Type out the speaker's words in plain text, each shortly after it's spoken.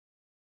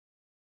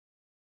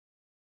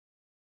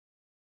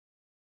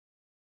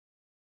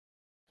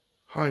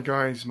Hi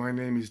guys, my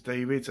name is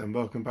David and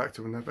welcome back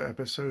to another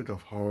episode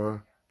of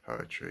Horror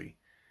Poetry.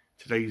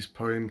 Today's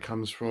poem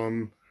comes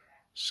from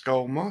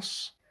Skull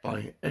Moss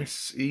by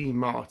S.E.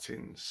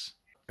 Martens,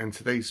 and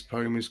today's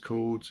poem is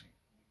called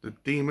The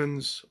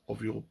Demons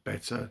of Your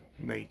Better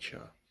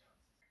Nature.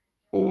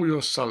 All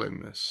your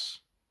sullenness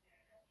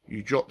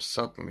you drop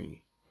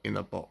suddenly in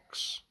a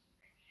box,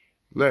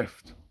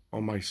 left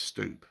on my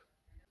stoop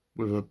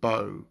with a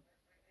bow,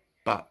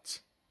 but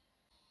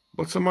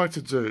what am I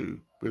to do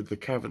with the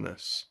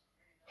cavernous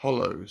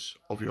hollows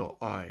of your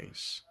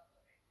eyes,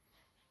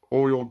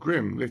 or your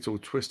grim little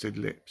twisted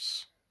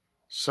lips,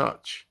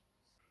 such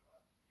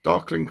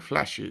darkling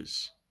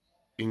flashes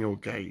in your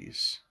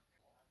gaze,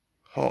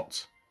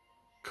 hot,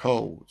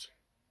 cold,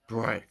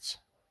 bright,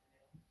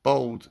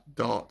 bold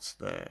darts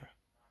there,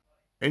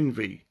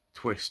 envy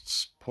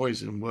twists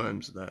poison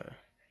worms there,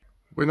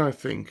 when I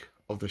think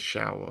of the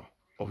shower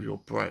of your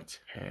bright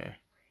hair,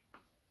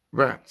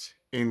 wrapped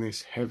in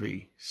this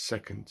heavy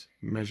second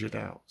measured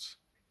out,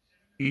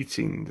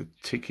 eating the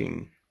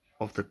ticking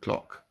of the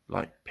clock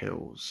like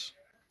pills,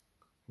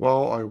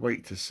 while I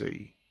wait to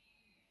see,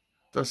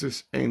 does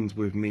this end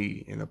with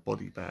me in a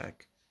body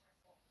bag?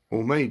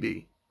 Or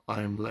maybe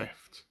I am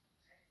left,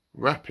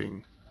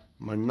 rapping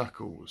my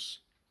knuckles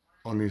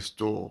on this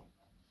door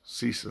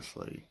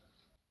ceaselessly,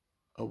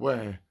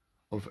 aware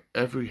of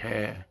every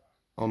hair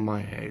on my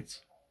head,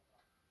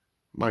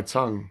 my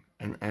tongue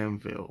an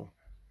anvil.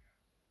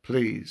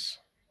 Please,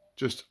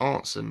 just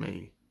answer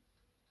me.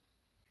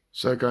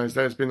 So guys,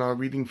 that's been our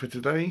reading for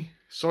today.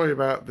 Sorry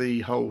about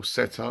the whole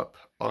setup.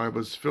 I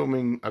was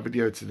filming a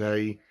video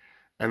today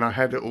and I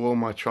had it all on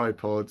my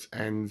tripod,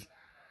 and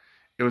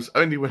it was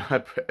only when I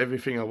put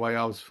everything away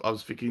I was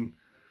thinking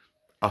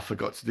I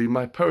forgot to do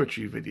my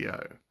poetry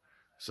video.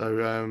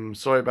 So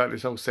sorry about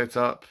this whole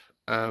setup.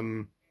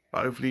 But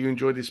hopefully you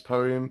enjoyed this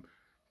poem.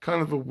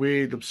 Kind of a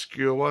weird,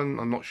 obscure one.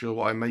 I'm not sure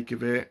what I make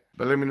of it,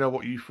 but let me know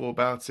what you thought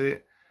about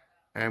it.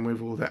 And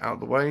with all that out of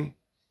the way,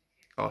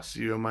 I'll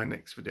see you in my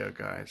next video,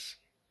 guys.